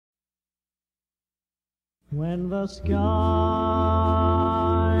When the sky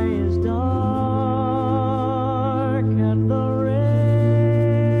is dark and the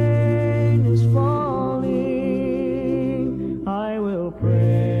rain is falling, I will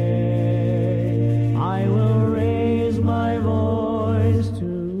pray, I will raise my voice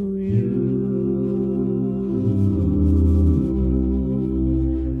to you.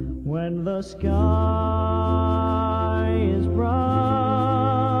 When the sky is bright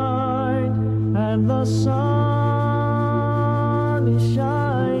and the sun is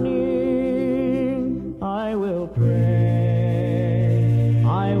shining, I will pray,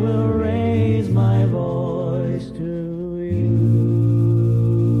 I will raise my voice to you.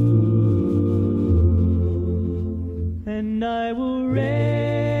 And I will raise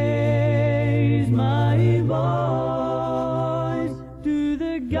my voice to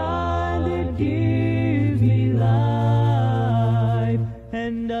the God that gives me life,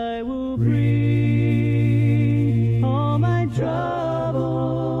 and I will bring all my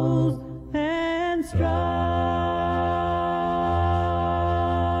troubles and strife.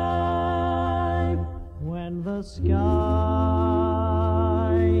 When the sky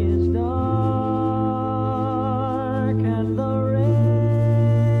is dark and the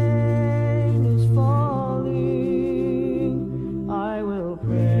rain is falling, I will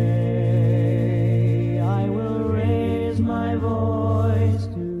pray, I will raise my voice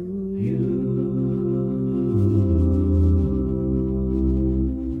to you.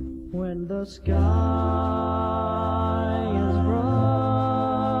 When the sky